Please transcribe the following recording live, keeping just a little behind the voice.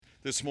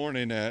This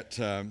morning at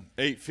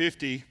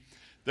 8:50,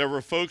 there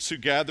were folks who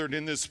gathered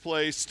in this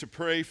place to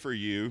pray for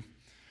you.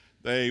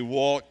 They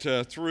walked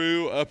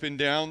through, up and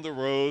down the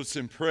rows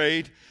and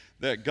prayed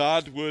that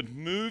God would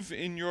move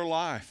in your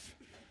life.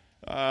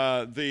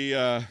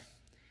 The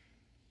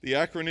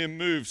acronym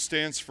MOVE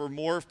stands for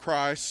More of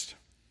Christ.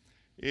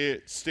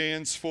 It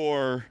stands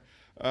for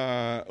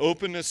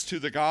openness to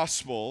the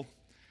gospel,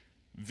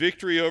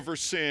 victory over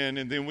sin,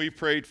 and then we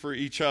prayed for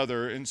each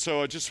other. And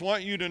so I just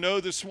want you to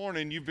know this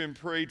morning you've been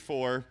prayed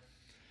for.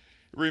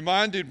 It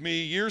reminded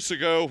me years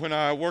ago when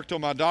I worked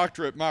on my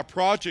doctorate, my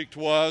project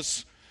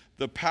was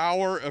the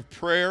power of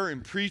prayer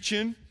and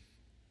preaching,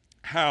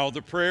 how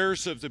the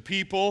prayers of the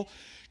people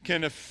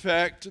can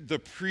affect the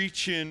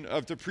preaching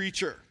of the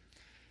preacher.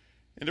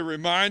 And it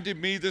reminded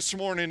me this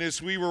morning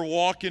as we were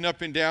walking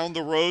up and down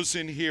the rows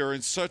in here,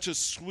 in such a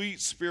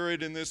sweet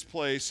spirit in this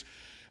place,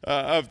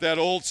 of that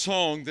old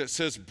song that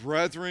says,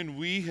 "Brethren,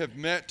 we have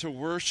met to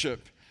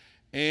worship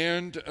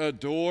and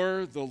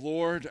adore the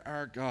Lord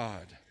our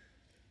God."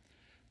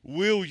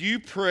 Will you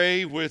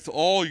pray with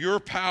all your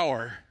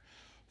power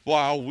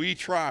while we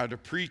try to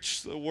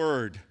preach the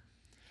word?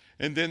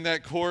 And then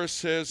that chorus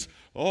says,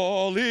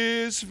 "All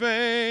is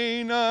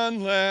vain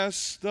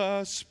unless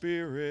the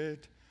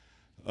Spirit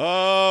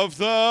of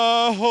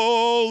the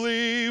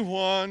Holy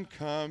One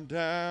come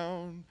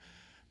down.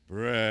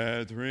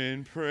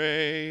 Brethren,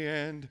 pray,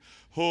 and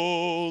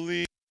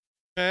holy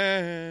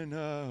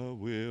manna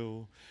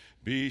will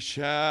be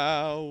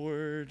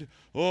showered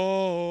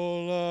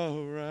all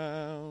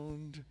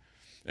around."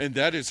 And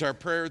that is our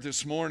prayer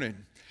this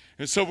morning.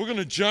 And so we're going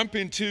to jump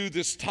into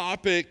this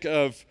topic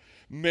of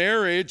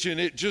marriage, and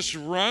it just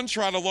runs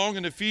right along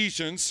in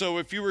Ephesians. So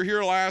if you were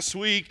here last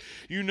week,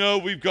 you know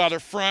we've got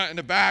a front and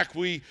a back.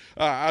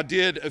 I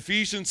did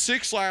Ephesians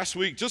 6 last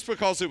week just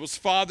because it was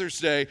Father's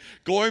Day,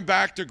 going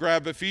back to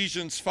grab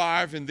Ephesians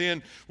 5, and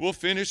then we'll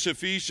finish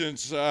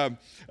Ephesians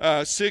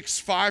 6,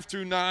 5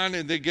 through 9,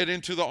 and then get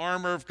into the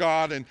armor of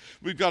God, and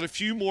we've got a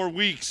few more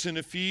weeks in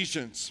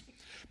Ephesians.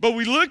 But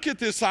we look at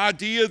this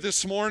idea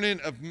this morning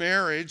of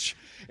marriage,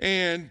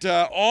 and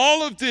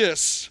all of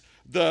this,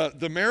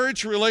 the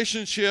marriage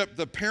relationship,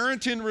 the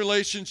parenting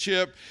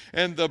relationship,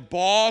 and the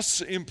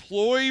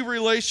boss-employee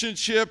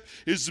relationship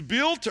is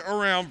built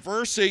around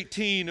verse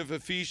 18 of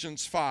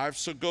Ephesians 5,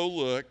 so go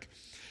look.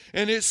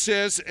 And it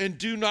says, "And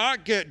do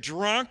not get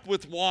drunk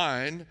with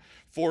wine,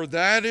 for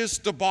that is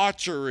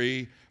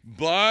debauchery,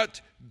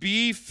 but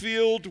be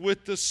filled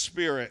with the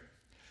Spirit."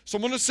 So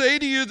I'm going to say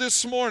to you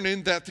this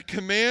morning that the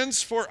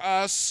commands for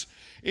us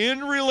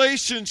in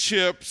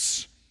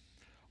relationships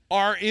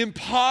are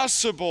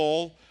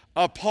impossible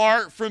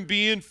apart from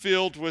being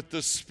filled with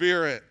the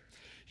Spirit.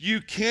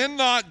 You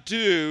cannot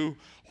do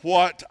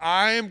what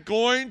I am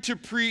going to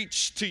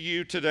preach to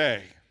you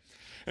today.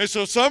 And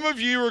so some of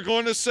you are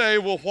going to say,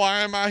 "Well, why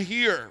am I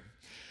here?"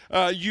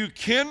 You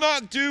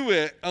cannot do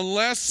it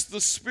unless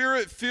the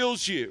Spirit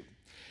fills you.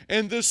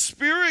 And the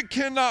Spirit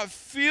cannot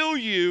fill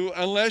you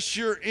unless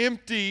you're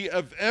empty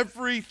of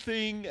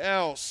everything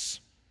else.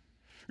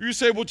 You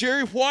say, "Well,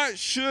 Jerry, what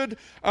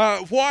are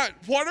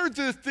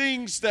the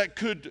things that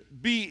could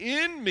be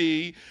in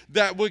me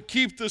that would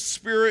keep the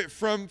Spirit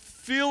from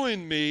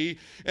filling me?"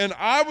 And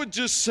I would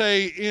just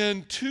say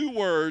in 2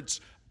 words,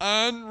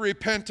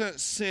 unrepentant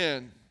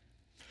sin.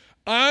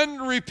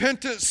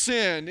 Unrepentant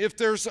sin. If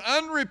there's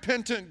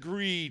unrepentant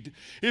greed,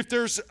 if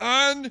there's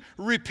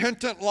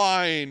unrepentant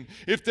lying,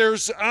 if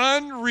there's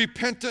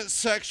unrepentant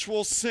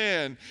sexual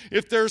sin,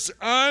 if there's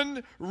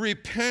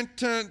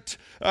unrepentant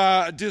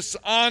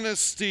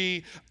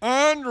dishonesty,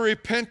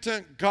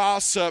 unrepentant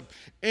gossip,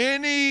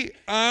 any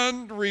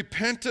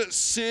unrepentant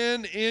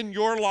sin in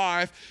your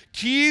life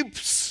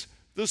keeps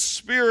the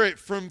Spirit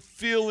from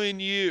filling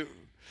you.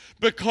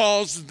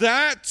 Because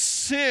that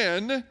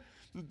sin,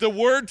 the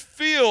word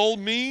fill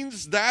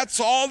means that's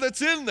all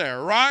that's in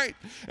there, right?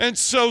 And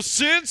so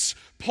since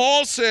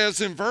Paul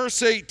says in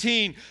verse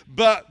 18,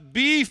 "But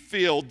be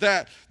filled,"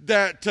 that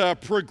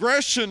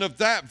progression of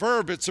that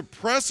verb, it's a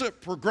present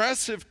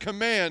progressive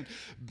command,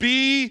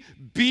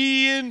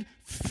 being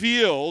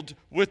filled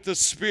with the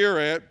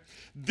Spirit.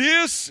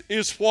 This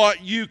is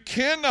what you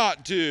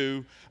cannot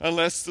do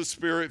unless the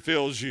Spirit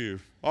fills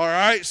you. All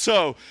right,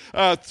 so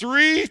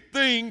 3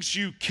 things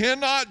you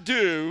cannot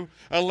do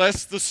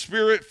unless the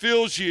Spirit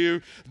fills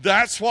you.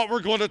 That's what we're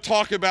going to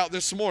talk about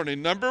this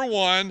morning. Number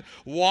 1,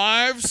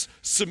 wives,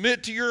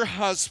 submit to your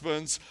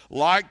husbands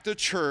like the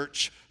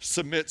church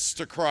submits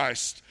to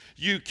Christ.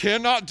 You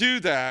cannot do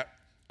that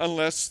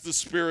unless the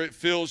Spirit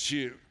fills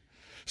you.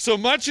 So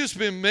much has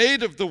been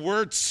made of the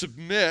word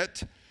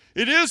submit.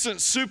 It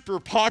isn't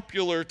super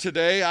popular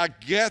today, I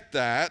get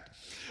that.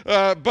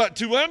 But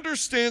to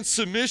understand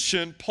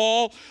submission,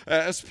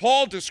 as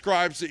Paul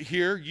describes it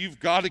here, you've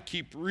got to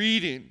keep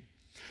reading.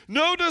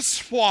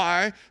 Notice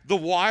why the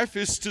wife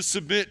is to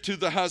submit to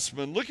the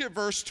husband. Look at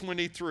verse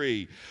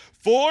 23.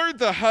 "For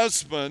the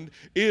husband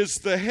is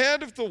the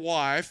head of the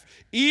wife,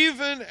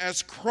 even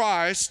as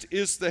Christ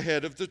is the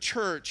head of the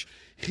church,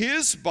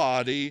 his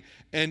body,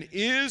 and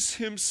is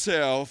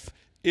himself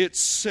its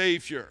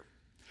Savior."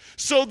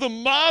 So the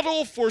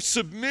model for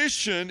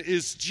submission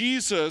is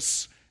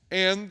Jesus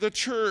and the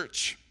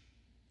church.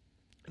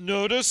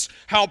 Notice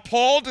how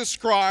Paul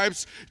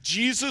describes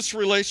Jesus'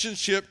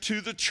 relationship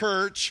to the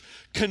church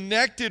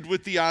connected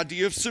with the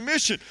idea of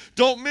submission.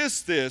 Don't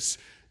miss this.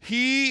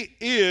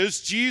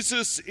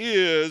 Jesus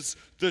is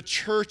the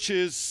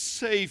church's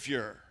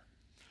Savior.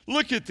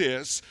 Look at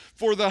this.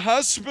 For the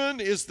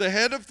husband is the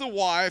head of the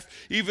wife,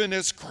 even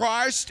as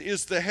Christ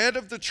is the head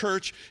of the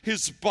church,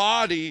 his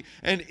body,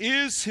 and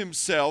is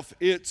himself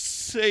its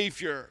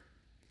Savior.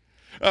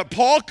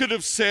 Paul could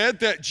have said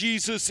that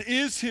Jesus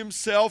is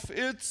himself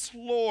its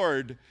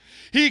Lord.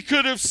 He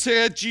could have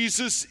said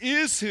Jesus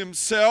is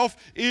himself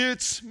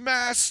its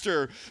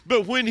master.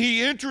 But when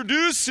he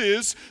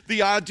introduces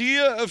the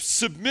idea of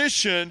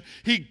submission,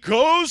 he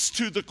goes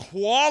to the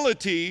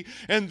quality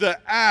and the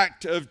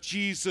act of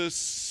Jesus'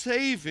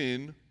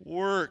 saving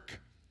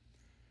work.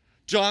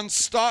 John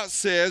Stott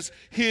says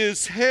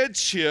his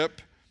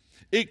headship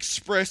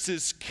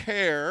expresses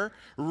care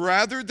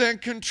rather than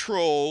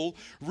control,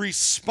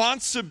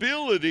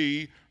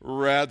 responsibility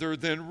rather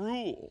than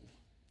rule.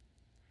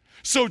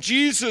 So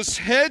Jesus'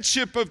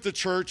 headship of the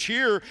church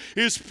here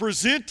is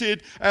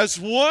presented as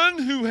one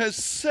who has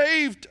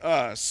saved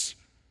us.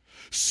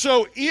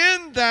 So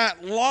in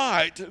that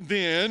light,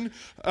 then,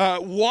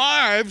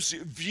 wives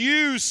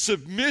view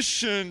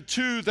submission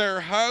to their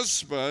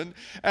husband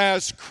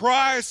as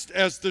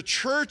the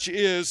church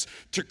is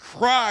to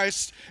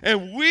Christ,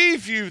 and we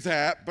view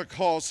that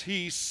because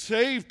he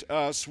saved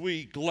us,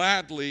 we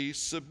gladly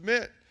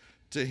submit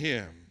to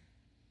him.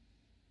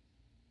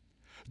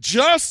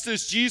 Just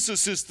as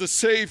Jesus is the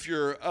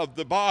Savior of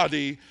the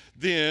body,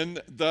 then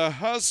the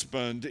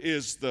husband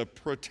is the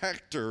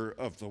protector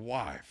of the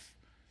wife.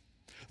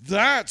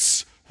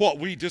 That's what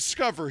we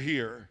discover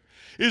here,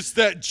 is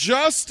that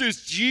just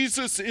as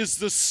Jesus is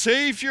the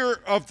Savior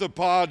of the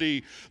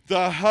body,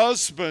 the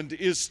husband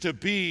is to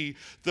be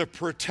the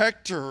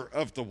protector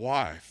of the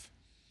wife.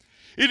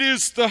 It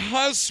is the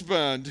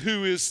husband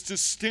who is to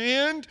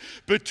stand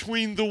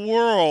between the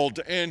world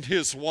and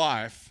his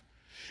wife.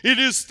 It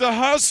is the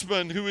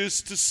husband who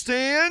is to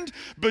stand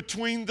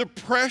between the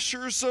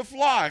pressures of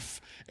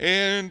life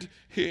and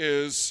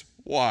his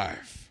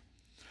wife.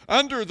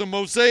 Under the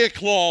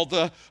Mosaic law,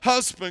 the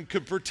husband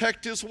could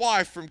protect his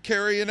wife from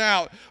carrying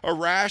out a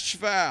rash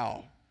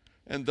vow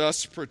and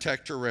thus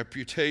protect her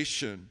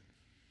reputation.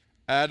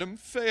 Adam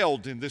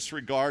failed in this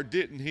regard,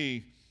 didn't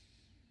he?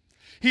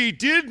 He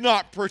did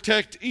not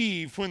protect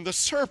Eve when the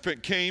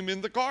serpent came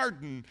in the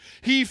garden.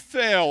 He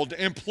failed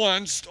and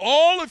plunged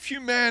all of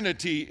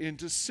humanity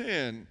into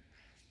sin.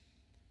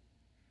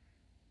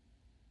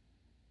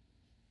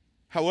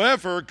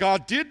 However,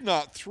 God did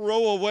not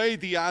throw away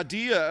the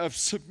idea of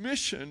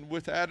submission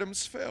with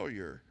Adam's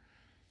failure.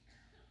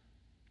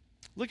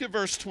 Look at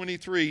verse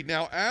 23.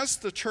 Now, as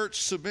the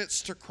church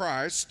submits to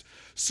Christ,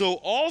 so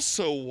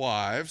also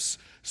wives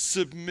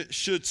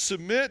should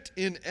submit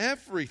in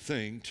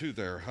everything to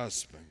their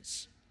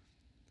husbands.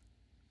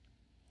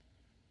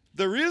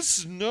 There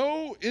is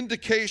no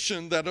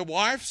indication that a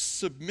wife's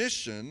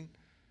submission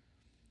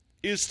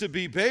is to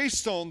be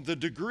based on the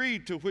degree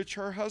to which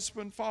her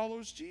husband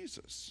follows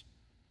Jesus.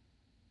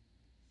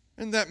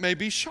 And that may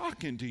be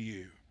shocking to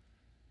you.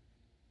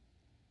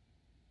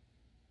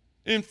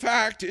 In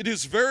fact, it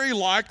is very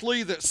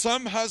likely that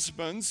some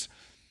husbands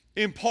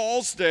in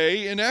Paul's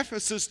day in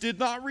Ephesus did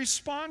not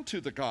respond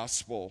to the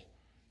gospel.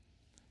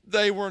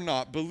 They were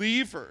not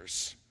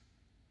believers.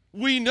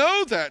 We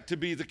know that to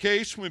be the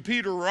case when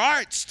Peter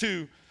writes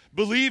to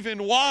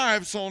believing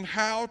wives on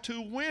how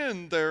to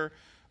win their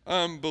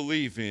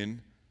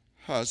unbelieving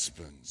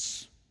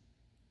husbands.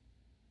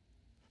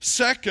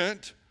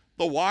 Second,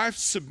 the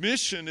wife's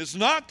submission is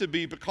not to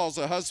be because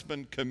a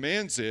husband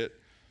commands it,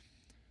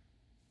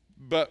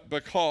 but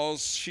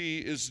because she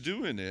is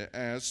doing it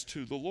as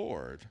to the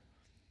Lord.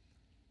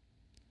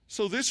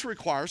 So this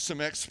requires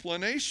some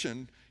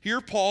explanation.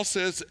 Here Paul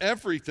says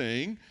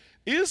everything.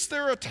 Is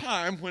there a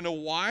time when a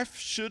wife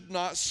should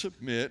not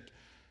submit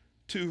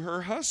to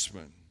her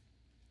husband?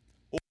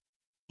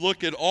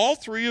 Look at all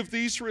three of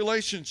these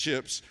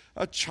relationships: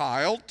 a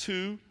child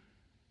to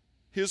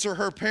his or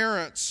her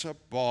parents, a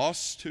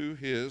boss to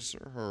his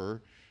or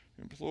her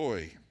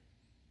employee.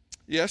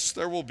 Yes,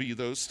 there will be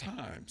those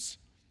times.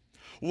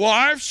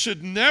 Wives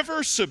should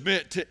never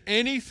submit to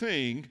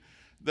anything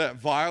that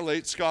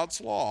violates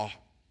God's law.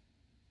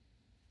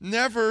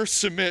 Never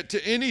submit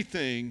to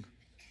anything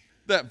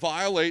that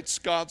violates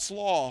God's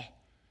law.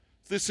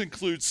 This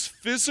includes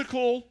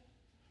physical,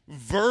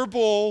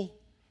 verbal,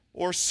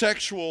 or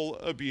sexual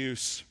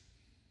abuse.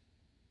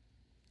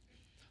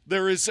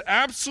 There is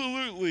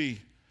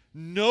absolutely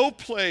no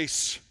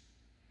place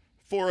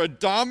for a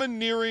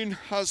domineering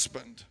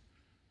husband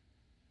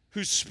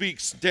who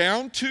speaks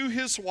down to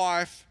his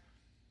wife,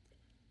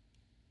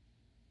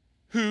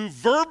 who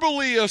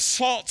verbally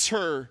assaults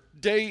her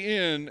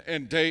day in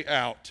and day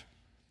out,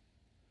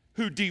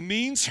 who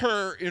demeans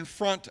her in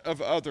front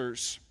of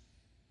others.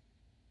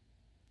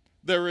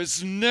 There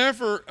is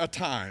never a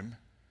time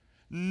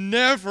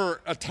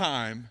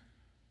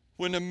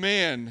when a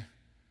man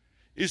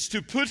is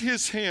to put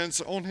his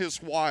hands on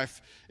his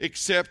wife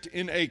except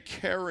in a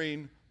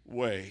caring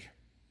way.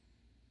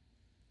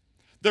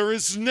 There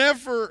is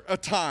never a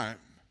time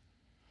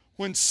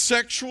when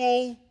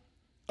sexual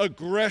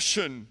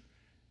aggression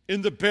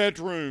in the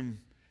bedroom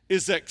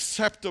is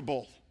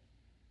acceptable,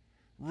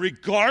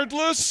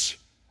 regardless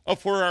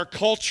of where our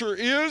culture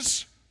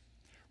is,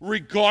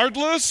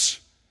 regardless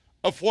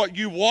of what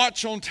you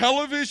watch on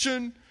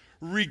television,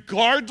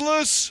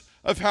 regardless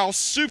of how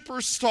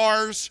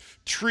superstars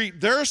treat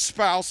their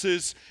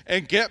spouses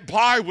and get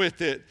by with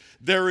it.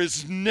 There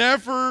is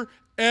never,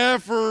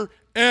 ever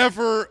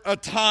a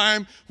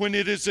time when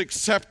it is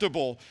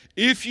acceptable.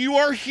 If you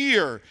are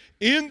here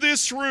in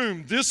this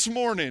room this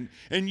morning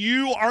and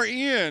you are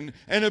in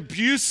an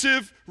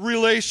abusive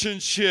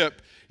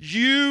relationship,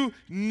 you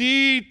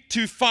need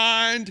to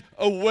find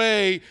a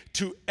way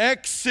to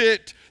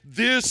exit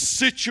this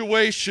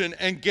situation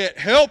and get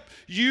help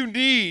you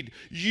need.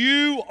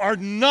 You are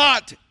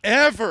not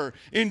ever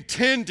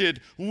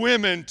intended,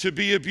 women, to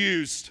be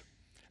abused.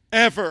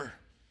 Ever.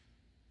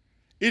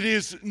 It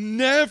is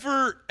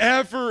never,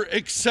 ever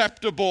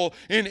acceptable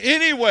in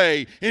any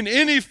way, in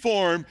any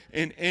form,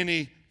 in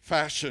any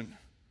fashion.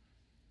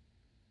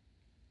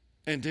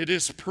 And it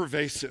is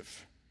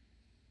pervasive.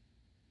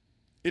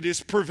 It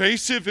is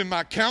pervasive in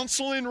my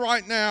counseling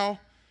right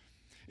now.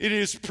 It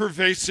is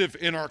pervasive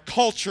in our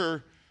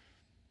culture.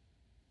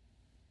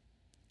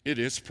 It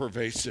is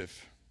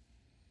pervasive.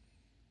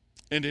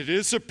 And it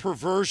is a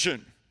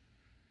perversion.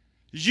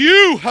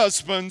 You,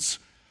 husbands,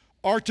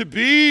 are to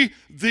be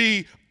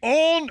the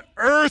on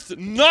earth,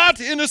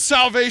 not in a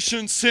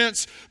salvation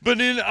sense,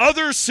 but in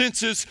other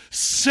senses,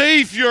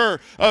 savior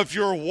of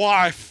your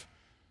wife,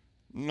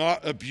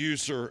 not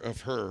abuser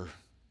of her.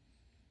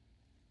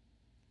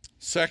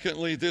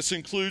 Secondly, this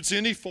includes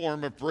any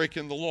form of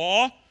breaking the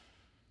law,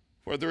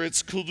 whether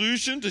it's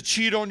collusion to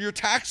cheat on your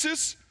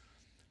taxes,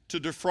 to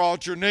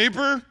defraud your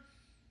neighbor,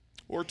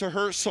 or to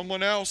hurt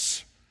someone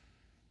else.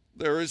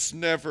 There is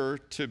never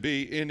to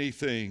be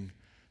anything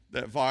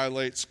that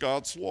violates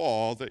God's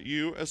law that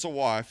you as a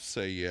wife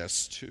say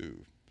yes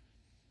to.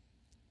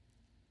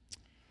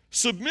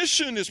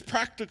 Submission is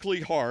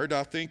practically hard,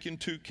 I think, in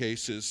two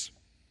cases.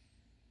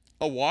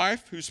 A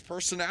wife whose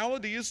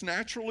personality is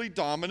naturally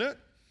dominant,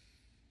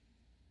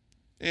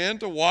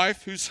 and a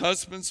wife whose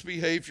husband's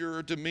behavior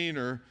or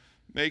demeanor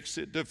makes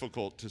it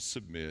difficult to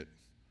submit.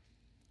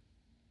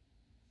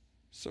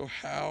 So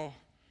how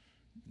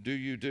do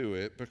you do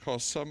it?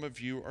 Because some of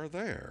you are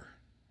there.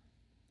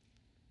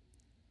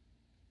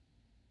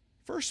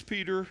 1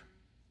 Peter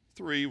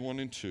 3, 1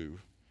 and 2.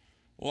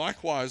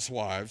 Likewise,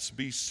 wives,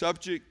 be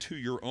subject to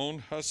your own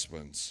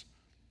husbands,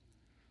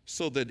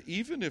 so that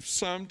even if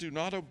some do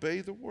not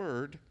obey the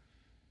word,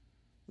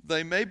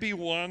 they may be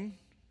won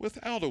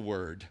without a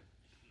word.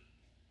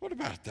 What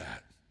about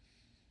that?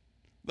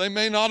 They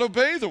may not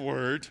obey the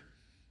word,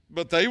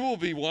 but they will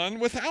be won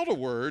without a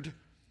word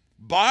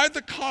by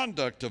the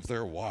conduct of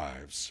their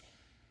wives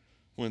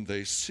when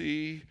they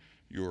see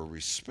your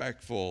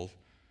respectful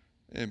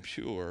and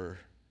pure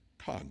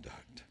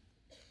conduct.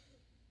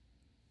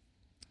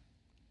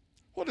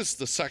 What is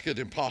the second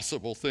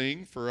impossible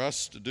thing for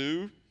us to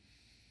do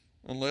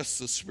unless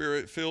the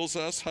Spirit fills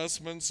us?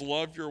 Husbands,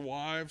 love your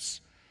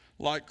wives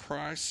like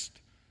Christ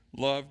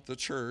loved the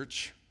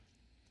church.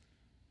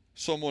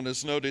 Someone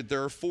has noted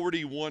there are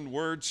 41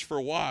 words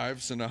for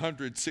wives and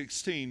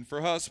 116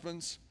 for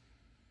husbands.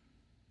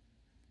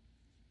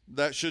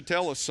 That should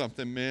tell us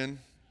something, men.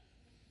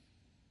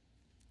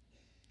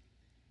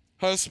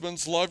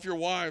 Husbands, love your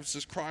wives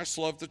as Christ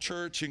loved the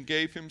church and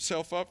gave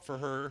himself up for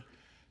her,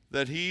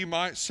 that he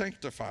might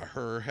sanctify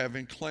her,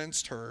 having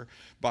cleansed her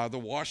by the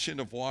washing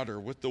of water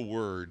with the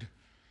word,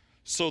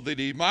 so that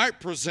he might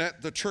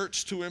present the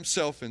church to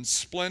himself in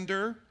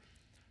splendor,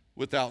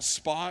 without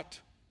spot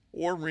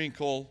or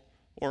wrinkle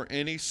or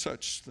any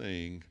such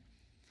thing,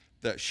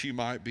 that she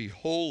might be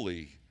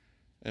holy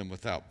and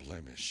without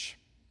blemish.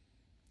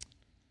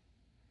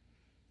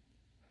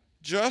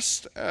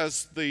 Just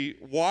as the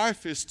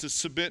wife is to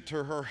submit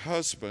to her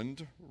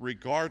husband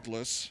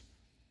regardless,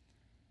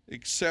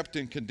 except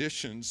in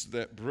conditions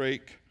that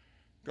break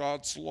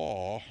God's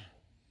law,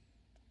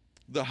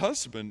 the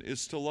husband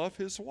is to love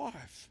his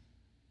wife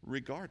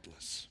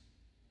regardless.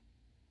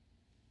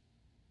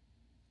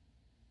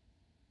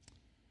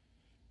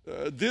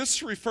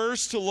 This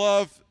refers to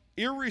love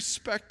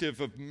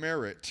irrespective of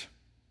merit,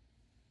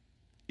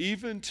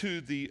 even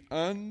to the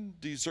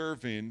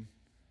undeserving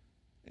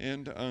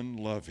and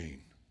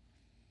unloving.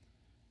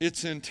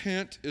 Its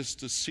intent is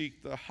to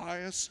seek the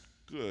highest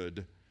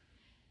good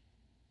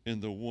in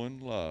the one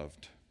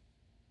loved.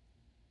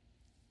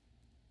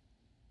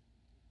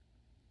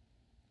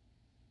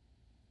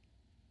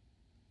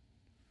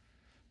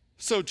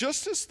 So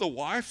just as the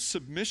wife's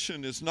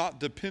submission is not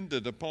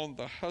dependent upon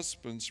the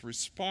husband's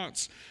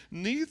response,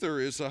 neither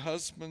is a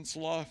husband's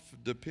love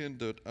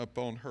dependent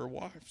upon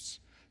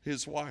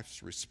his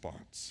wife's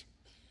response.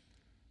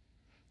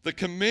 The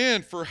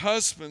command for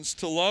husbands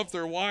to love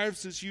their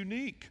wives is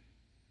unique.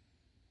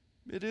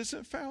 It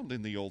isn't found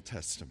in the Old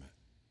Testament.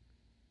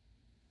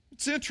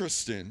 It's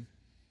interesting.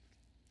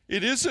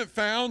 It isn't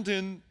found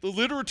in the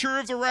literature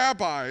of the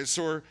rabbis,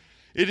 or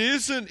it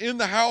isn't in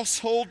the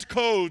household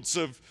codes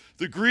of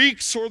the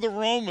Greeks or the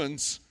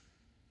Romans.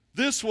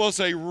 This was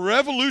a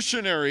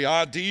revolutionary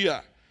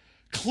idea,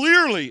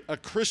 clearly a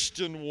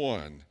Christian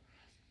one.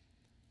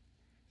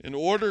 In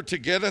order to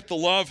get at the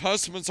love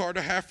husbands are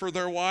to have for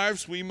their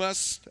wives, we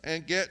must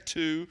and get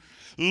to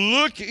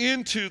look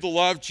into the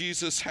love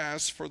Jesus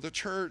has for the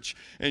church.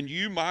 And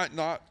you might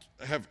not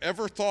have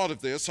ever thought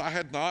of this. I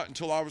had not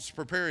until I was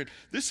preparing.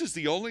 This is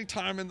the only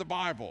time in the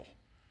Bible,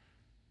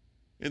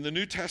 in the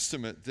New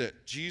Testament,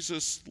 that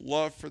Jesus'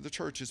 love for the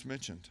church is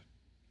mentioned.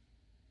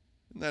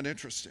 Isn't that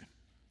interesting?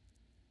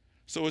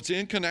 So it's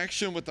in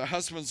connection with the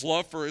husband's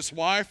love for his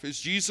wife is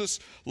Jesus'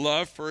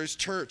 love for his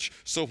church.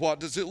 So what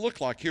does it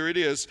look like? Here it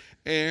is.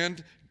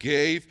 And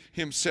gave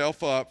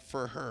himself up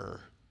for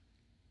her.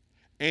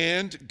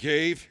 And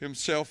gave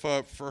himself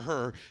up for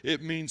her.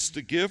 It means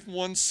to give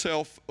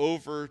oneself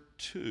over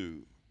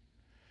to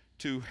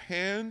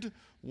hand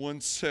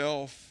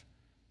oneself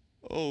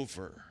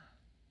over.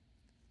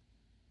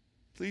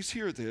 Please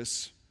hear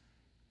this.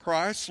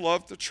 Christ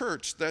loved the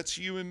church, that's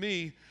you and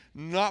me,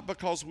 not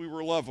because we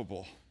were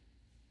lovable,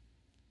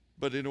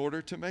 but in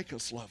order to make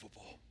us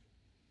lovable.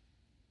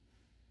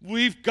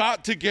 We've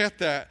got to get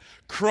that.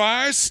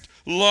 Christ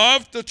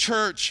loved the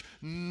church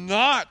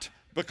not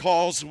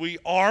because we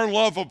are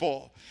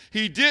lovable.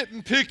 He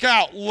didn't pick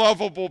out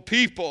lovable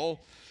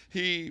people.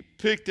 He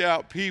picked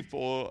out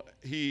people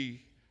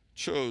he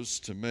chose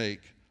to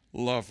make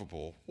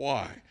lovable.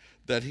 Why?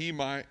 That he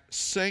might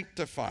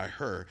sanctify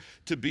her,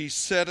 to be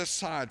set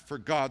aside for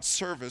God's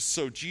service.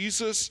 So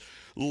Jesus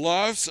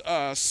loves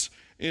us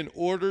in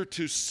order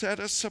to set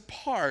us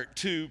apart,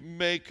 to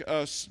make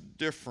us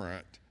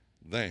different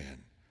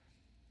than.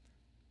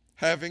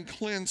 Having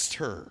cleansed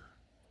her.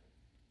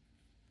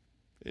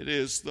 It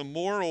is the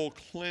moral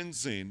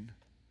cleansing.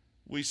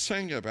 We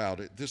sang about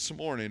it this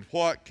morning.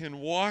 What can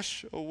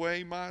wash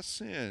away my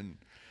sin?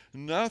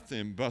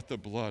 Nothing but the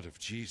blood of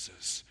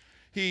Jesus.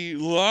 He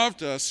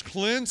loved us,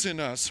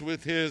 cleansing us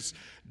with his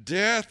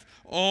death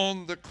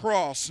on the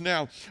cross.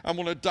 Now, I'm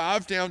going to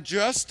dive down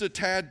just a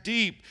tad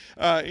deep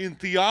in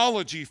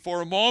theology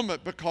for a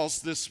moment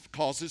because this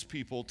causes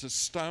people to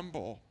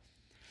stumble.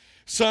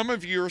 Some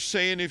of you are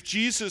saying, if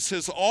Jesus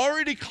has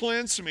already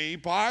cleansed me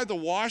by the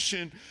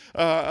washing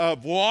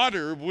of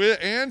water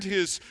with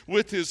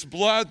his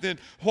blood, then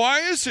why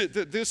is it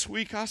that this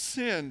week I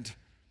sinned?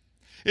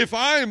 If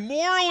I am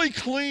morally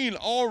clean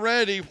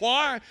already,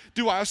 why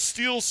do I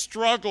still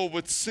struggle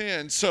with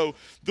sin? So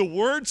the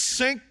word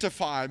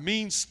sanctify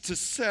means to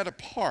set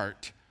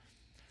apart.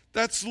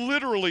 That's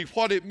literally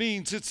what it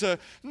means. It's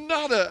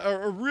not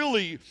a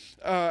really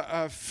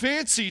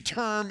fancy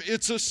term.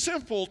 It's a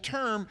simple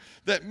term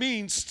that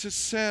means to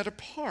set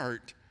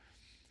apart.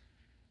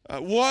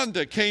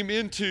 Wanda came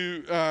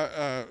into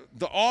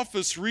the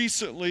office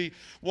recently.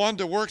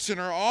 Wanda works in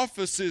our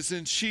offices,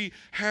 and she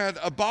had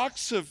a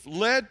box of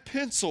lead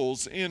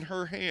pencils in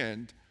her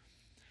hand.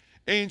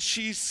 And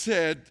she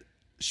said,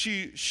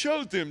 she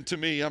showed them to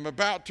me. I'm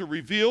about to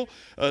reveal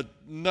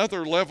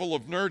another level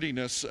of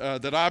nerdiness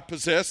that I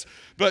possess.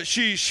 But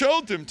she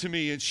showed them to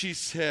me, and she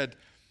said,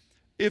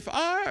 if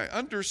I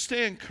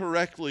understand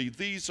correctly,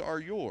 these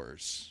are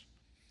yours.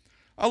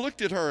 I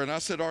looked at her, and I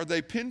said, are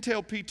they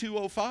Pentel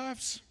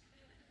P205s?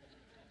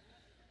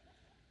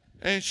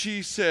 And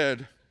she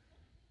said,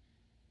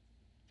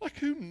 like,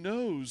 who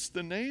knows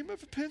the name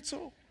of a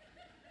pencil?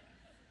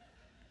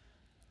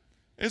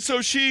 And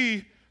so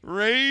she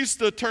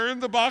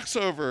turned the box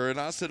over, and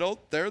I said, oh,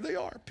 there they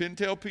are,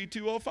 Pentel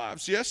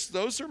P205s. Yes,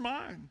 those are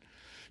mine.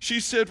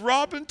 She said,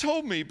 Robin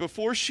told me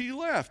before she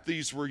left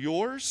these were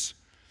yours.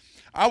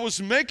 I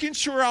was making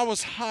sure I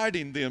was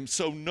hiding them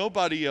so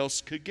nobody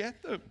else could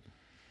get them.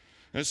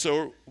 And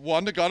so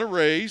Wanda got a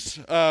raise.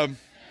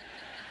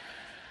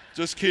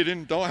 Just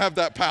kidding, don't have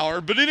that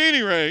power. But at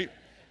any rate,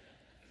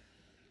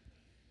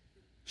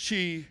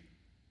 she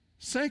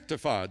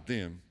sanctified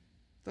them.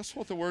 That's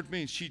what the word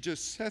means. She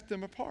just set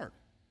them apart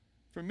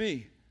from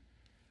me.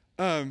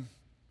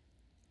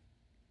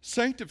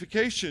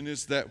 Sanctification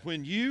is that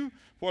when you,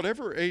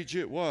 whatever age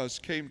it was,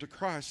 came to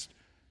Christ,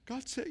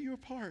 God set you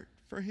apart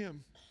for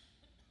him.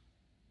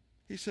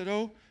 He said,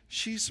 oh,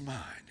 she's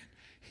mine.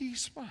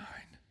 He's mine.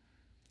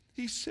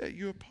 He set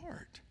you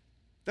apart.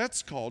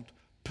 That's called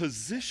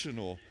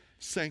positional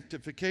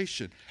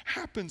sanctification.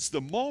 Happens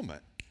the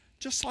moment,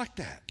 just like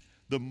that.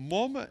 The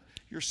moment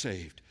you're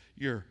saved,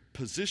 you're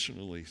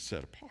positionally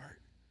set apart.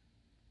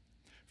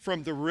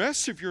 From the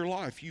rest of your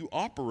life, you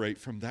operate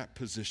from that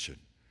position.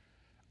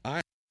 I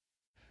am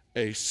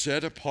a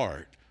set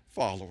apart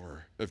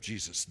follower of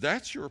Jesus.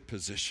 That's your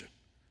position.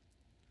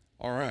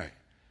 All right.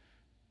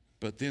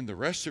 But then the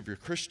rest of your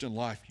Christian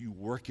life, you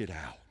work it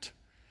out.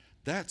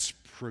 That's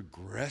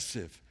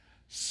progressive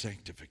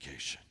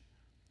sanctification.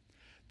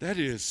 That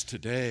is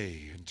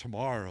today and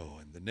tomorrow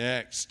and the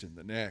next,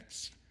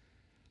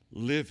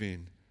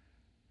 living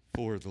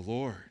for the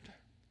Lord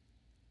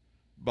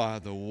by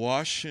the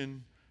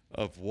washing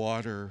of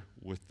water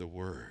with the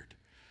word.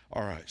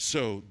 All right,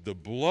 so the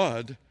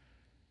blood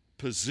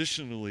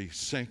positionally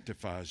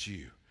sanctifies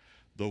you.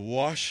 The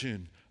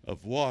washing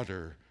of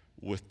water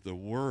with the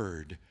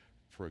word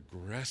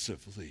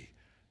progressively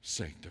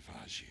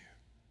sanctifies you.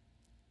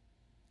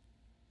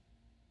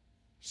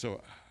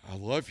 So I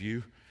love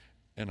you,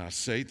 and I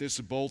say this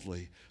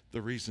boldly.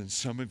 The reason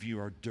some of you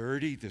are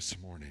dirty this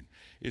morning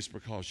is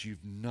because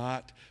you've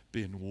not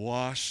been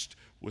washed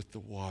with the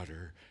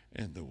water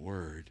and the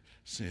word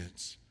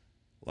since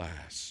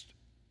last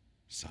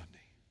Sunday.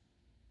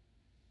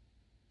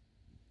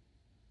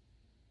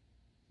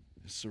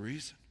 It's the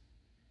reason.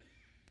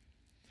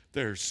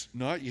 There's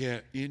not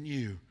yet in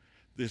you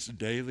this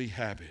daily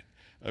habit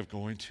of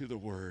going to the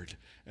Word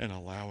and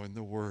allowing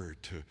the Word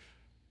to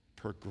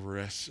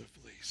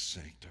progressively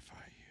sanctify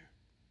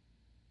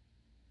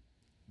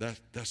you.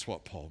 That's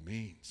what Paul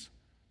means.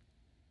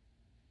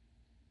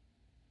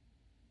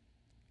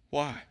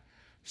 Why?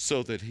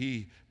 So that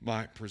he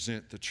might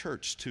present the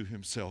church to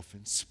himself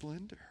in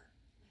splendor.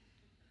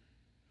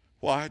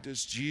 Why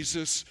does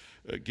Jesus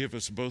give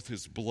us both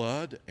his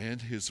blood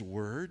and his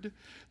word?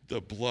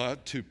 The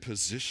blood to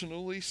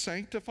positionally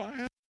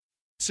sanctify us,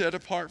 set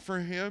apart for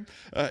him,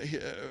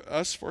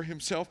 us for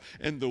himself,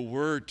 and the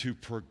word to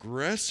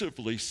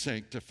progressively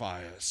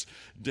sanctify us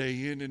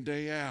day in and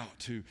day out,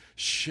 to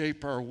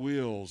shape our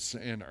wills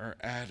and our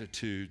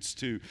attitudes,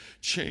 to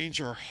change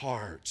our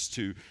hearts,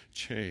 to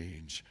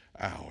change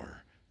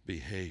our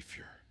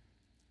behavior.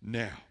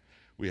 Now,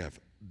 we have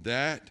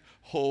that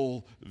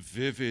whole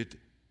vivid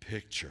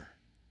picture.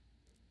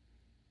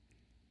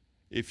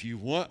 If you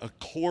want a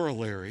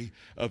corollary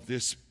of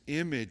this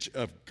image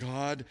of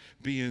God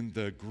being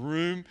the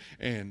groom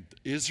and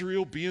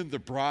Israel being the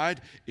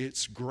bride,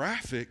 it's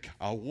graphic.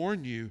 I'll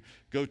warn you,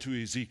 go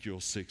to Ezekiel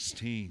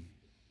 16.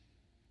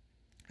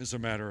 As a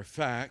matter of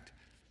fact,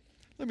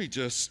 let me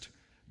just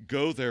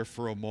go there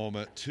for a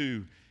moment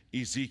to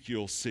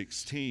Ezekiel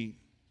 16.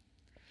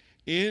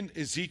 In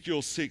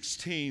Ezekiel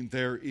 16,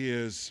 there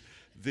is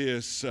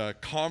this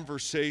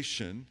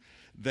conversation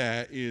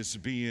that is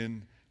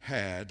being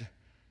had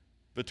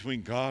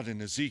between God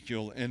and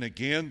Ezekiel. And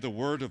again, the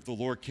word of the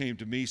Lord came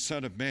to me,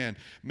 Son of man,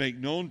 make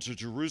known to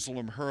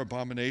Jerusalem her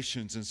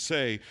abominations, and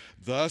say,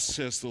 thus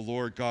says the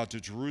Lord God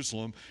to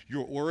Jerusalem,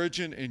 your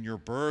origin and your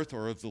birth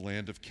are of the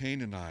land of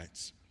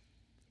Canaanites.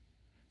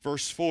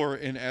 Verse 4,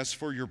 and as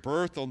for your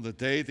birth on the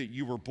day that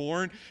you were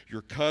born,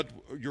 your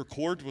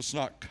cord was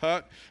not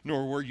cut,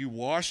 nor were you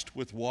washed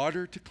with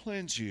water to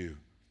cleanse you,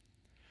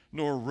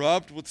 nor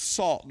rubbed with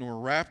salt, nor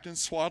wrapped in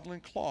swaddling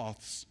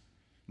cloths.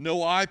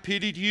 No eye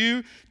pitied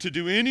you to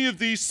do any of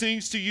these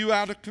things to you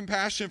out of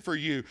compassion for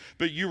you,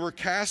 but you were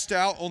cast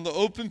out on the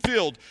open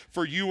field,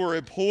 for you were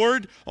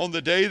abhorred on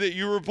the day that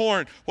you were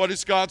born. What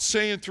is God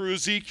saying through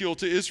Ezekiel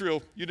to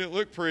Israel? You didn't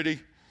look pretty.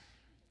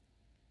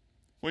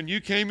 When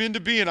you came into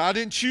being, I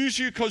didn't choose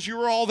you because you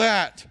were all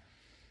that.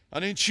 I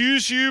didn't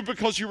choose you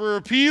because you were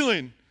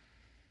appealing.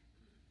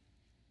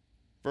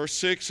 Verse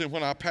 6, and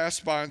when I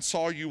passed by and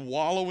saw you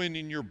wallowing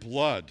in your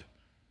blood.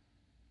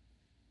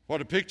 What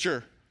a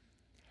picture.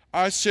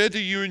 I said to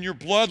you, in your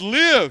blood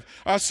live.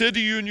 I said to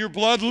you, in your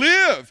blood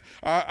live.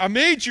 I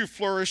made you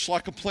flourish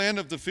like a plant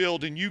of the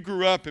field, and you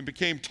grew up and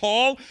became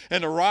tall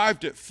and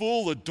arrived at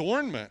full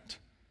adornment.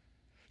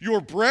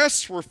 Your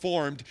breasts were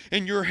formed,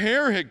 and your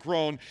hair had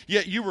grown,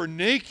 yet you were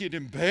naked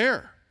and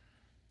bare.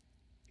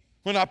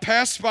 When I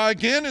passed by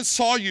again and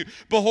saw you,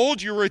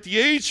 behold, you were at the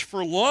age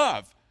for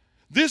love.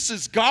 This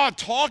is God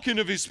talking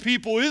of his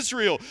people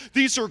Israel.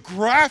 These are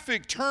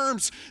graphic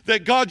terms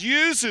that God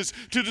uses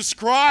to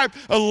describe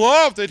a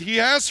love that he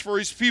has for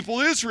his people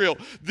Israel.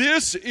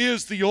 This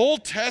is the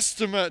Old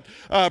Testament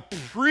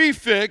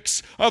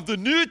prefix of the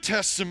New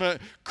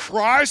Testament,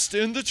 Christ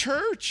in the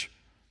church.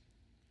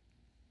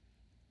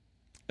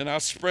 And I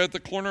spread the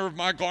corner of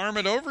my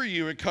garment over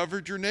you and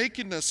covered your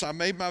nakedness. I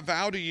made my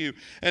vow to you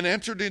and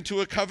entered into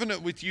a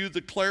covenant with you,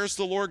 declares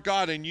the Lord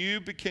God, and you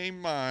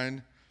became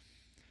mine.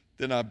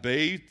 Then I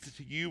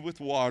bathed you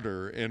with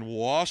water and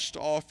washed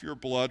off your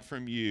blood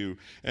from you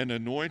and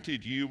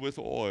anointed you with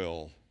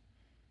oil.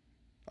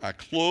 I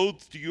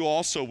clothed you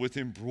also with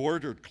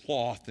embroidered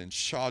cloth and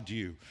shod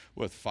you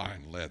with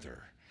fine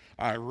leather.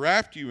 I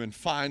wrapped you in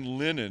fine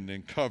linen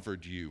and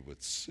covered you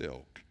with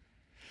silk.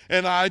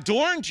 And I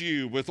adorned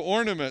you with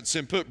ornaments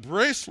and put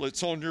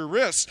bracelets on your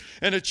wrists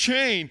and a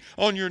chain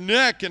on your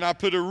neck. And I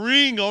put a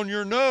ring on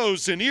your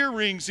nose and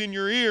earrings in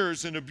your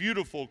ears and a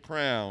beautiful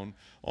crown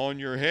on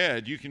your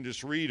head. You can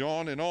just read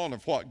on and on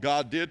of what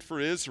God did for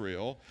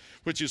Israel,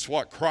 which is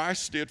what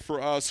Christ did for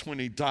us when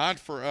he died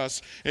for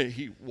us. And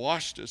he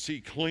washed us,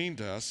 he cleaned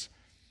us.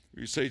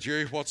 You say,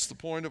 Jerry, what's the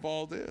point of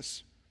all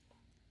this?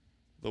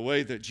 The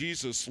way that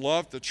Jesus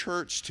loved the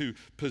church to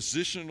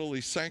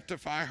positionally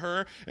sanctify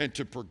her and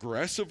to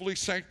progressively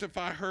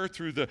sanctify her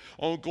through the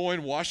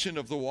ongoing washing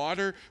of the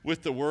water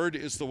with the word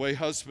is the way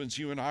husbands,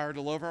 you and I are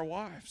to love our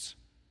wives.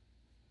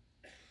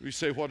 We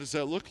say, what does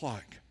that look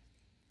like?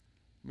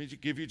 Let me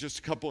give you just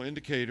a couple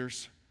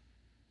indicators.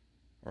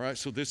 All right,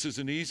 so this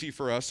isn't easy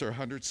for us. There are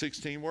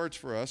 116 words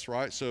for us,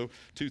 right? So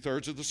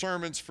 2/3 of the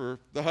sermon's for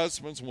the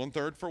husbands,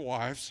 1/3 for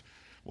wives.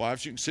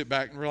 Wives, you can sit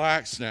back and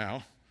relax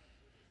now.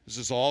 This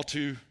is all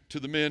to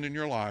the men in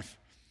your life.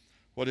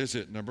 What is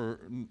it?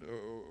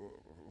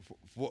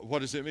 What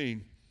does it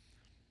mean?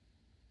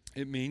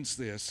 It means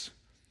this,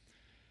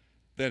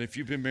 that if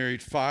you've been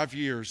married 5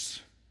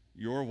 years,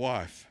 your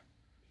wife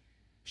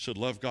should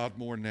love God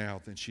more now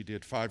than she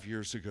did 5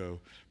 years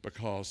ago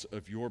because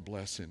of your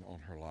blessing on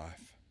her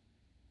life.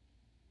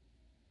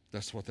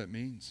 That's what that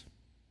means.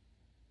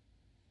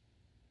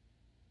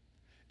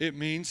 It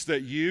means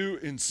that you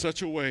in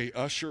such a way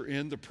usher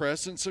in the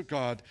presence of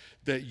God,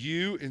 that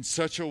you in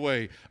such a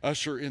way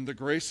usher in the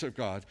grace of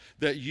God,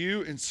 that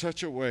you in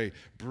such a way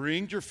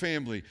bring your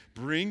family,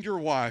 bring your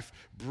wife,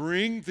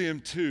 bring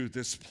them to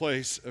this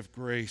place of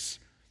grace,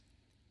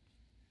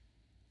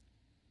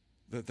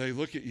 that they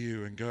look at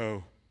you and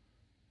go,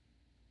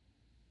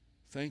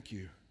 thank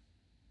you.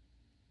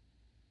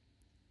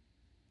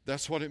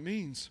 That's what it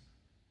means.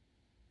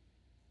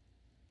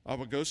 I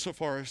would go so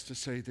far as to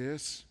say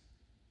this,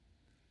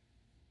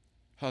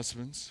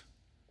 husbands,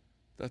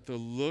 that the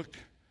look,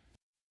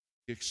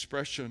 the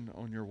expression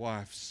on your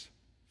wife's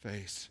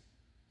face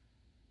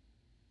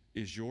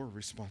is your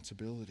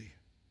responsibility.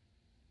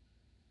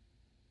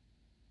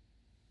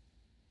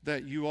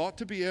 That you ought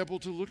to be able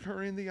to look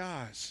her in the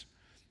eyes,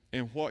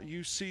 and what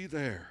you see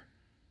there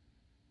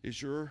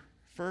is your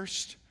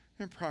first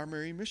and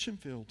primary mission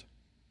field.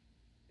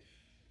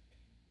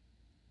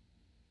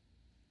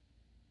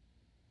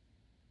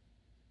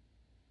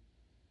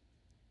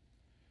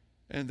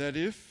 And that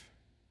if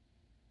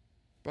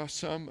by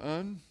some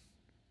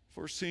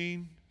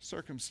unforeseen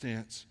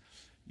circumstance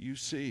you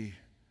see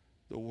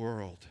the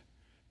world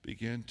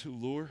begin to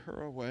lure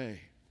her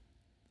away,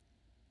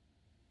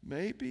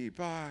 maybe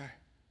by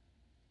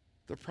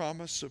the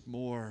promise of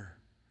more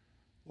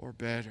or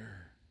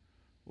better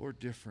or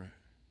different,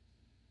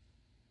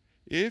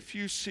 if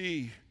you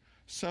see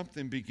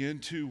something begin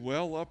to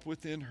well up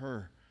within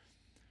her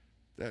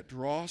that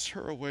draws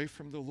her away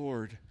from the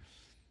Lord,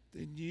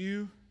 then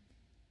you,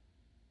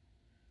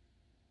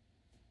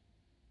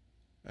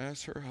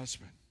 as her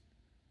husband,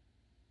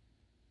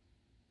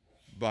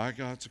 by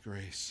God's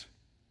grace,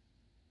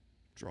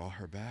 draw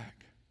her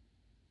back.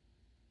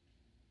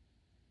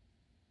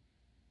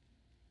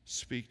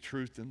 Speak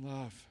truth in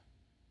love.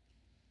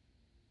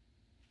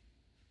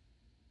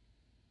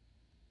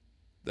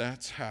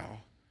 That's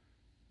how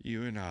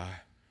you and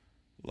I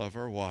love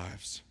our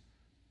wives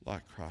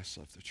like Christ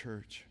loved the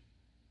church.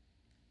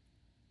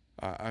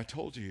 I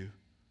told you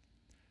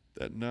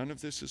that none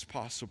of this is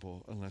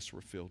possible unless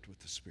we're filled with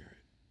the Spirit.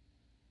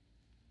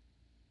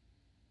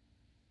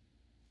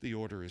 The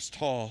order is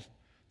tall.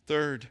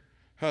 Third,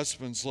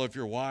 husbands, love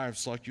your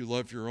wives like you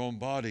love your own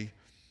body.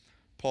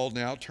 Paul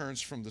now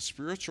turns from the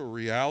spiritual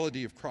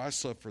reality of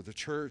Christ's love for the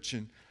church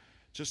and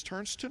just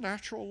turns to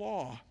natural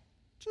law,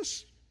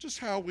 just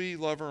how we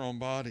love our own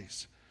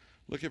bodies.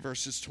 Look at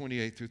verses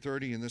 28 through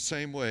 30. In the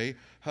same way,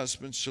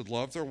 husbands should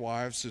love their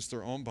wives as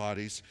their own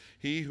bodies.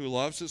 He who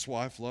loves his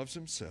wife loves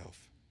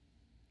himself.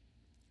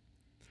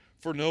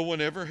 For no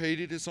one ever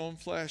hated his own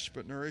flesh,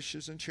 but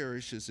nourishes and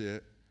cherishes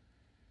it,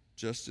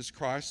 just as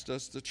Christ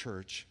does the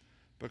church,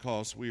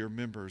 because we are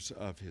members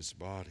of his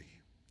body.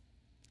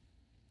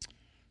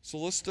 So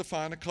let's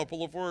define a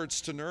couple of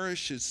words. To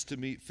nourish is to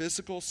meet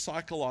physical,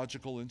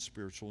 psychological, and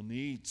spiritual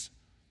needs.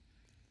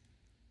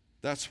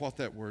 That's what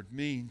that word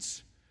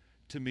means.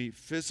 To meet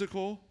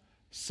physical,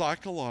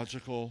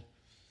 psychological,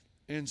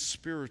 and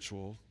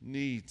spiritual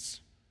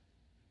needs.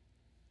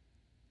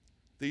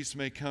 These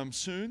may come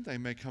soon, they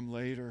may come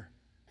later.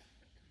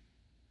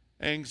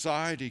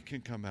 Anxiety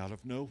can come out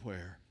of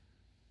nowhere.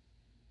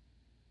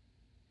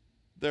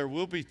 There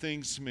will be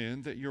things,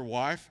 men, that your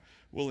wife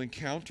will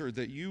encounter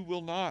that you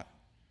will not,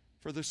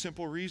 for the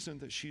simple reason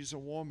that she's a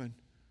woman.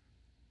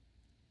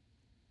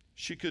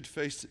 She could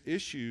face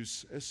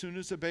issues as soon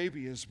as a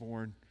baby is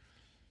born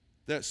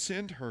that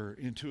send her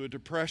into a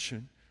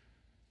depression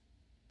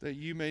that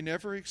you may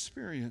never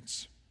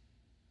experience.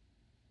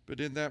 But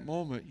in that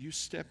moment, you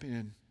step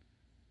in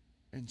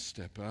and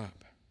step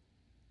up.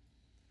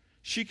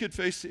 She could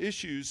face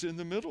issues in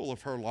the middle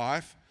of her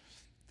life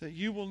that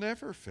you will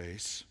never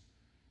face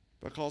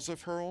because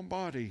of her own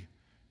body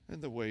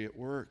and the way it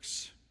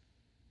works.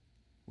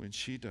 When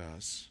she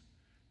does,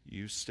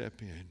 you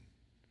step in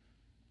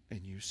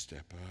and you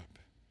step up.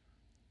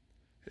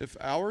 If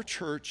our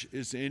church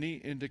is any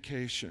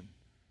indication,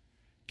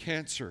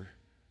 cancer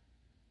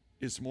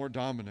is more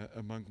dominant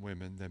among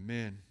women than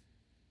men.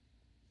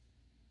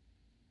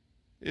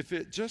 If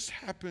it just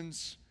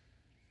happens,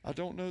 I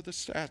don't know the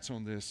stats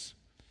on this,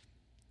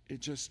 it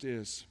just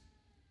is.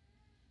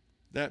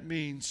 That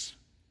means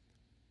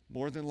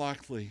more than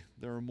likely,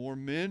 there are more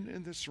men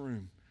in this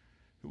room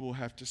who will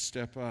have to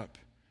step up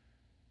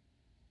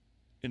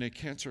in a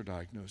cancer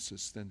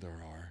diagnosis than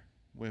there are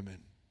women.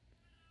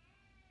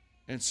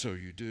 And so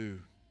you do.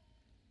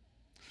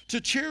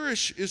 To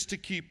cherish is to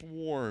keep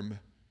warm.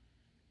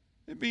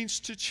 It means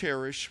to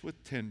cherish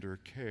with tender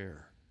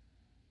care.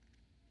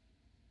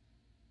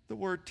 The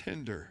word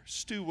tender.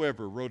 Stu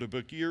Weber wrote a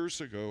book years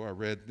ago, I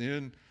read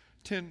then,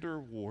 Tender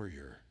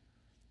Warrior.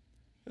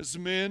 As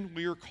men,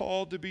 we are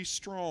called to be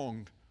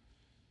strong.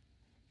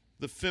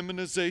 The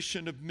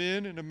feminization of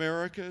men in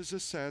America is a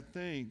sad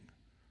thing.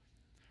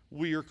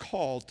 We are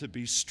called to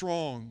be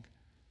strong,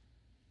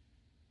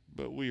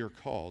 but we are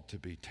called to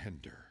be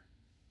tender.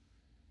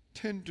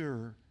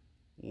 Tender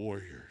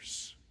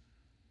warriors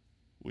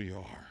we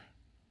are.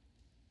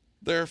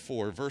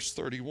 Therefore, verse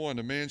 31,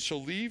 a man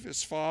shall leave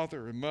his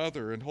father and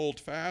mother and hold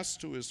fast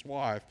to his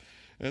wife,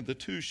 and the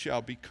two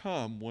shall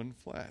become one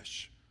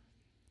flesh.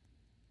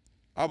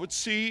 I would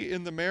see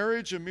in the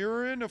marriage a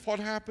mirroring of what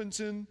happens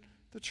in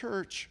the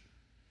church.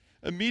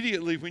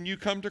 Immediately when you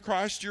come to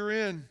Christ, you're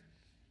in.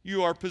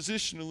 You are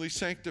positionally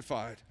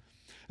sanctified.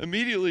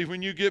 Immediately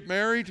when you get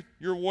married,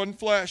 you're one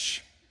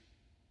flesh.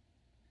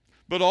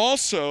 But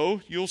also,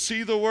 you'll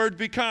see the word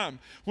become.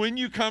 When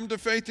you come to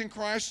faith in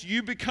Christ,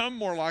 you become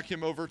more like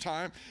Him over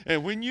time.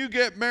 And when you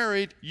get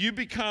married, you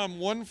become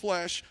one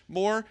flesh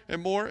more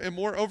and more and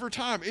more over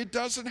time. It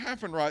doesn't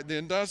happen right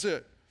then, does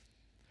it?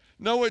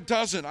 No, it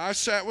doesn't. I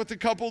sat with a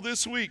couple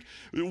this week.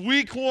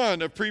 Week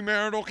 1 of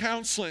premarital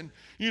counseling.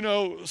 You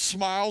know,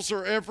 smiles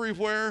are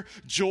everywhere.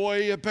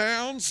 Joy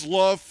abounds.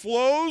 Love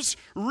flows.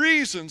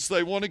 Reasons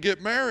they want to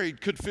get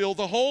married could fill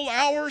the whole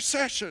hour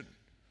session.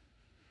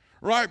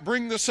 Right?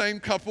 Bring the same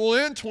couple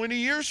in 20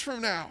 years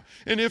from now.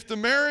 And if the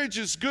marriage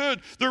is good,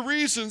 the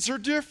reasons are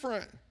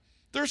different.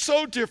 They're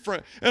so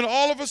different. And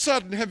all of a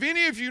sudden, have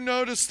any of you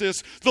noticed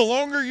this? The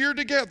longer you're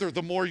together,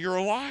 the more you're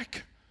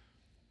alike.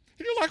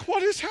 And you're like,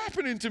 what is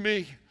happening to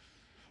me?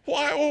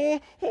 Why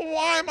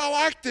am I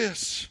like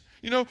this?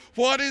 You know,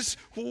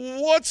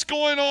 what's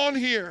going on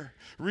here?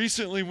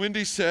 Recently,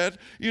 Wendy said,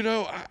 you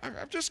know,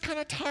 I'm just kind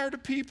of tired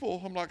of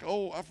people. I'm like,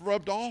 oh, I've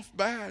rubbed off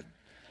bad.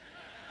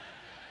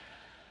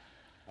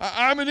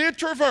 I'm an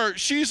introvert.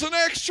 She's an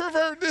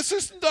extrovert. This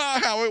is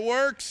not how it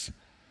works.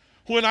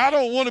 When I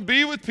don't want to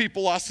be with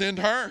people, I send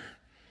her.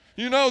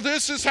 You know,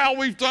 this is how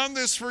we've done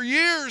this for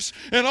years.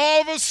 And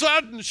all of a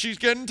sudden, she's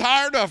getting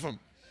tired of them.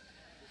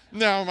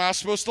 Now, am I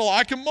supposed to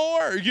like him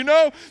more? You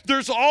know,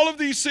 there's all of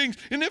these things.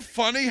 Isn't it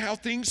funny how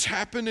things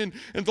happen? And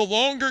the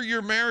longer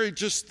you're married,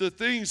 just the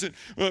things. And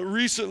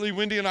recently,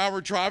 Wendy and I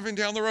were driving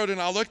down the road, and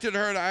I looked at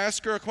her, and I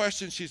asked her a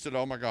question. She said,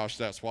 oh, my gosh,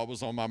 that's what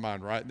was on my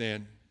mind right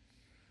then.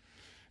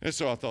 And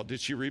so I thought,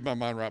 did she read my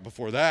mind right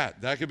before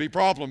that? That could be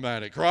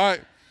problematic, right?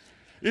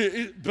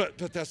 But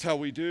that's how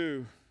we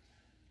do.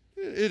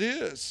 It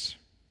is.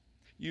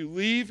 You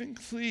leave and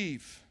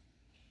cleave,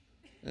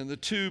 and the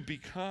two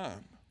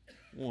become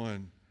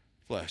one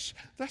flesh.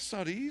 That's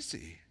not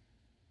easy.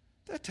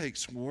 That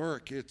takes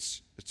work.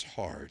 It's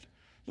hard.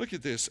 Look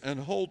at this.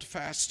 And hold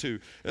fast to.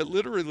 It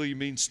literally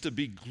means to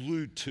be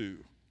glued to.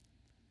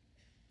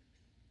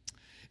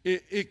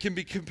 It can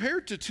be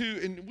compared to two,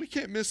 and we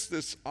can't miss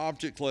this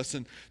object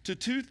lesson, to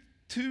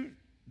two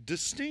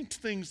distinct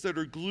things that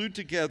are glued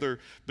together,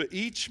 but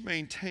each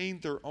maintain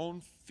their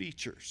own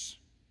features.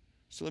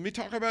 So let me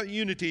talk about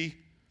unity,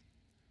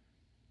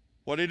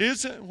 what it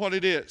is and what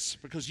it is,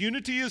 because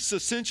unity is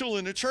essential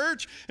in a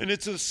church, and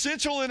it's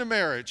essential in a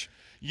marriage.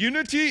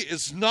 Unity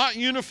is not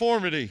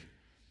uniformity.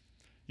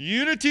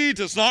 Unity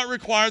does not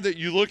require that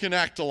you look and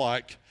act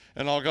alike.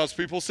 And all God's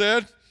people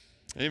said,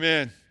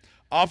 amen.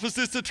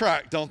 Opposites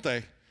attract, don't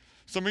they?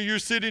 Some of you are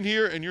sitting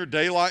here and you're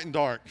daylight and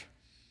dark,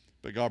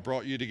 but God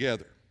brought you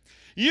together.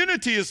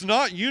 Unity is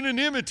not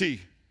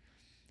unanimity.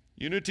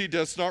 Unity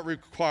does not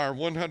require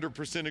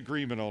 100%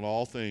 agreement on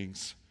all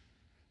things.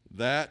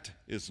 That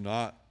is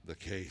not the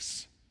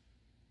case,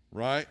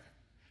 right?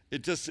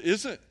 It just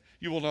isn't.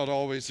 You will not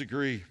always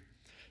agree.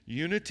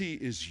 Unity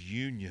is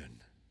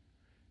union.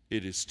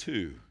 It is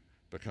two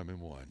becoming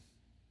one.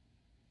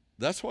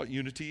 That's what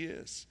unity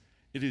is.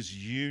 It is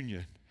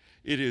union.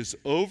 It is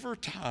over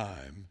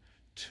time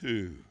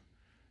two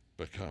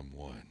become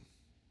one.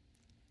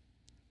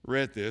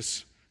 Read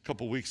this a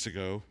couple weeks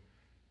ago.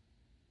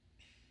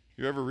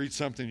 You ever read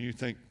something and you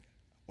think,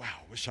 wow,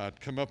 wish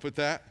I'd come up with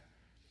that?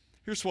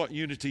 Here's what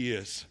unity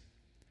is.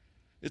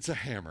 It's a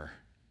hammer.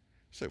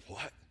 You say,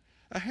 what?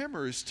 A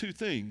hammer is two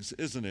things,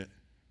 isn't it?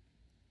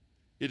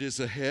 It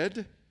is a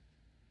head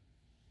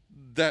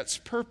that's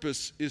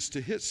purpose is to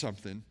hit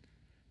something,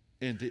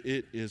 and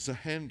it is a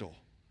handle.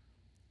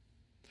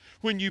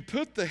 When you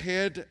put the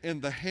head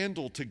and the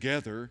handle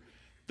together,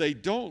 they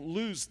don't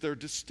lose their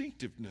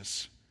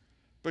distinctiveness.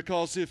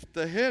 Because if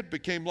the head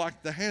became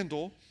like the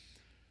handle,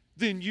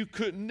 then you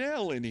couldn't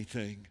nail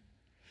anything.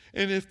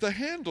 And if the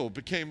handle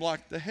became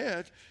like the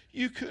head,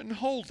 you couldn't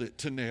hold it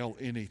to nail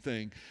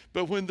anything.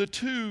 But when the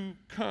two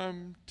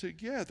come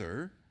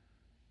together,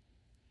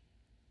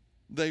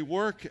 they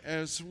work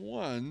as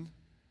one,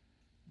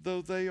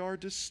 though they are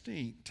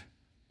distinct.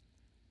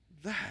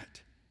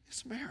 That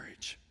is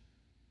marriage.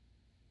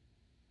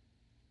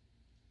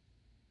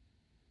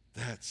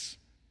 That's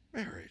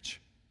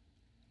marriage.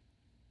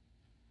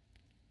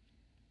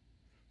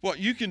 What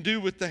you can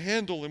do with the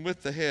handle and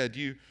with the head,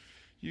 you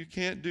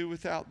can't do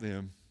without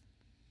them.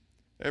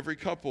 Every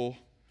couple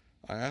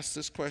I asked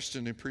this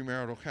question in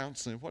premarital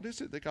counseling. What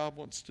is it that God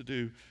wants to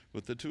do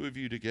with the two of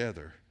you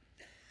together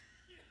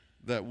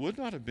that would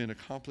not have been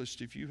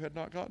accomplished if you had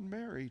not gotten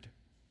married?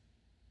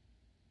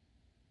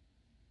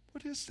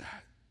 What is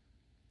that?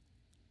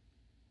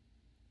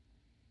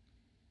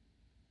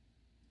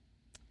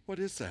 What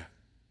is that?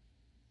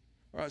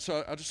 All right,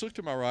 so I just looked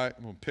to my right.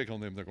 I'm going to pick on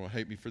them. They're going to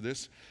hate me for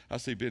this. I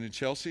see Ben and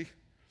Chelsea.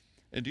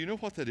 And do you know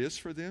what that is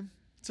for them?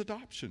 It's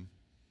adoption.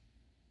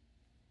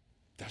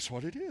 That's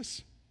what it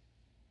is.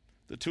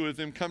 The two of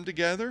them come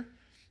together,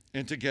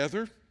 and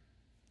together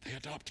they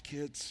adopt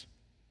kids.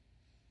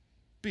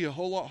 Be a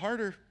whole lot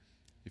harder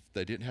if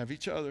they didn't have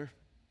each other.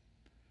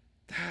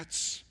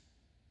 That's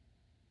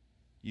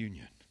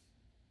union.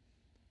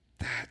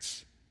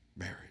 That's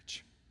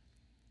marriage.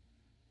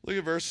 Look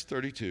at verse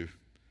 32.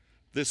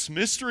 This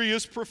mystery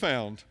is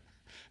profound.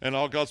 And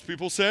all God's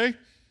people say,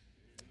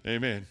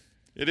 amen.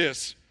 It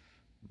is.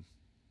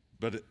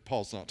 But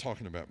Paul's not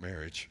talking about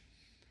marriage.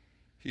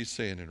 He's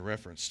saying in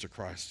reference to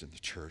Christ and the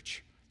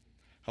church.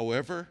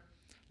 However,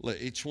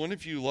 let each one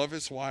of you love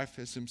his wife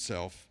as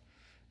himself,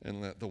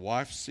 and let the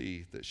wife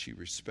see that she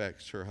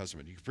respects her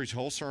husband. You can preach a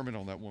whole sermon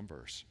on that one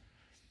verse.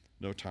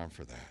 No time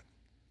for that.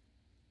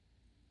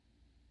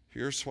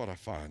 Here's what I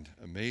find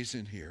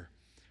amazing here,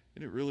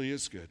 and it really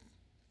is good,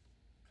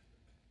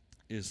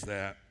 is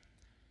that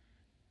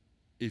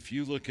if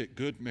you look at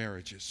good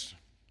marriages,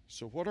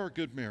 so what are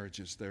good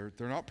marriages? They're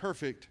not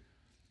perfect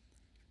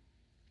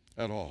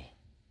at all.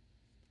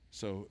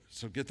 So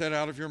get that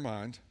out of your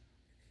mind.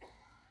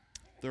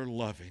 They're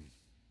loving.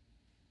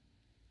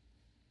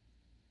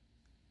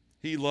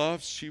 He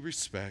loves, she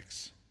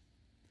respects.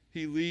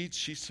 He leads,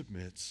 she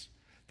submits.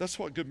 That's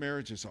what good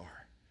marriages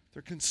are.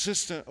 They're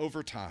consistent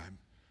over time.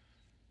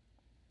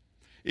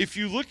 If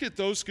you look at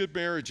those good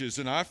marriages,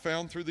 and I've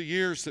found through the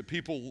years that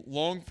people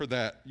long for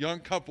that, young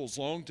couples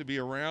long to be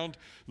around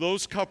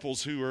those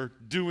couples who are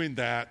doing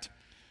that,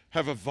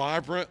 have a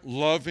vibrant,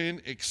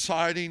 loving,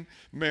 exciting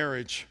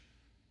marriage.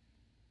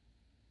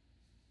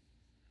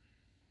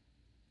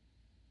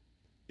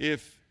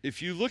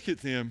 If you look at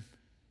them,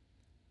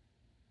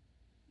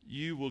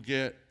 you will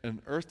get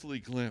an earthly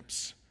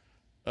glimpse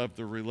of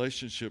the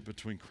relationship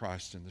between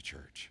Christ and the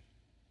church.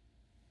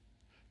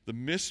 The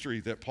mystery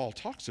that Paul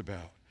talks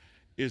about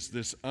is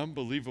this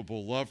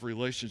unbelievable love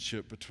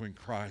relationship between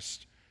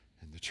Christ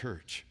and the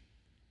church.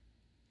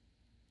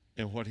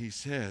 And what he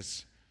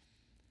says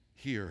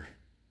here,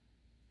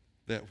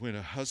 that when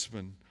a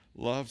husband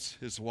loves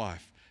his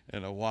wife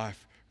and a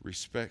wife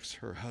respects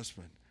her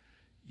husband,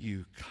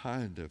 you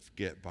kind of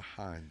get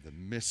behind the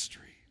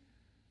mystery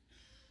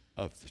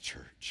of the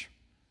church.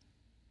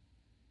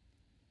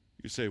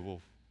 You say,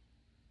 well,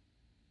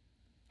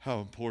 how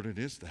important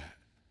is that?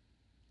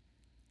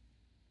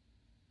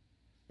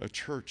 A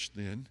church,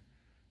 then,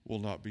 will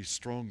not be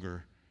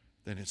stronger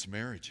than its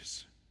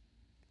marriages.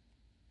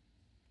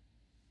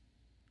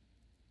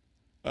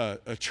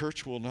 A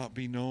church will not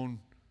be known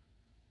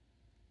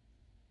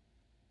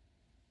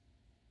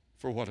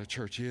for what a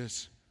church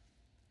is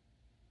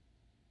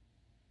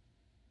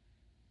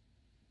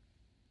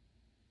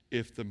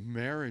if the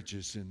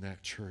marriages in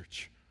that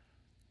church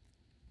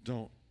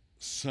don't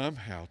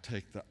somehow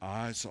take the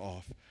eyes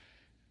off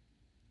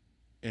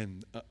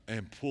and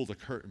pull the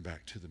curtain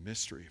back to the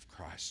mystery of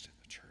Christ in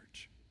the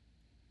church.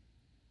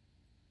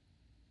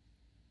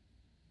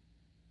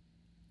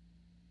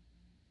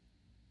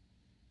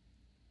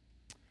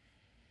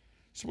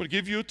 So I'm going to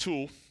give you a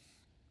tool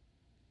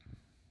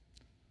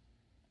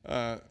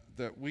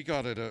that we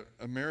got at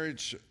a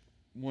marriage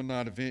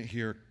one-night event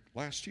here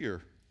last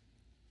year.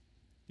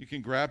 You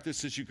can grab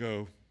this as you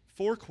go.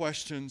 4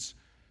 questions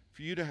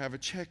for you to have a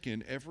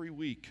check-in every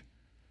week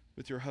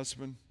with your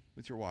husband,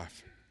 with your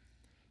wife.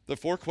 The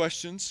 4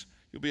 questions,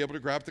 you'll be able to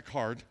grab the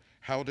card.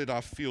 How did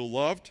I feel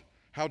loved?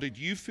 How did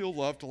you feel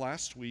loved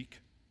last week?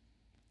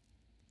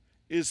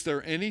 Is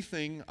there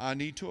anything I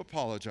need to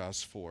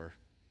apologize for?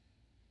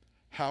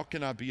 How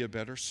can I be a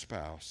better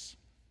spouse?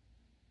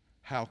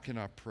 How can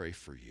I pray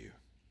for you?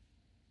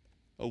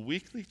 A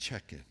weekly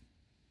check-in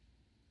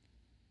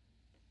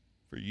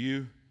for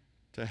you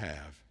to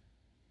have,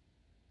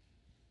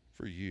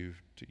 for you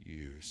to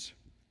use.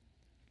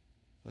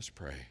 Let's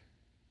pray.